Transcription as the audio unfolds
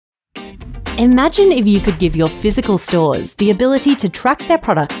Imagine if you could give your physical stores the ability to track their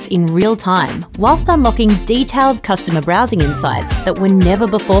products in real time whilst unlocking detailed customer browsing insights that were never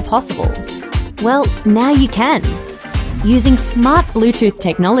before possible. Well, now you can. Using smart Bluetooth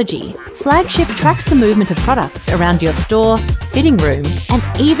technology, Flagship tracks the movement of products around your store, fitting room, and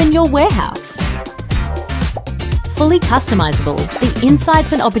even your warehouse. Fully customizable, the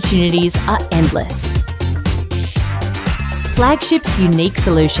insights and opportunities are endless. Flagship's unique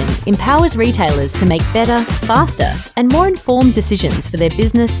solution empowers retailers to make better, faster, and more informed decisions for their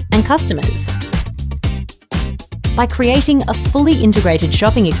business and customers. By creating a fully integrated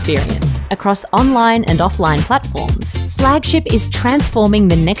shopping experience across online and offline platforms, Flagship is transforming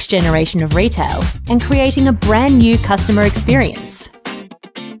the next generation of retail and creating a brand new customer experience.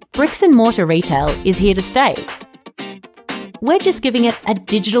 Bricks and mortar retail is here to stay. We're just giving it a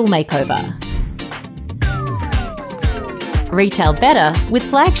digital makeover. Retail better with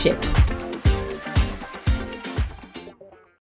Flagship.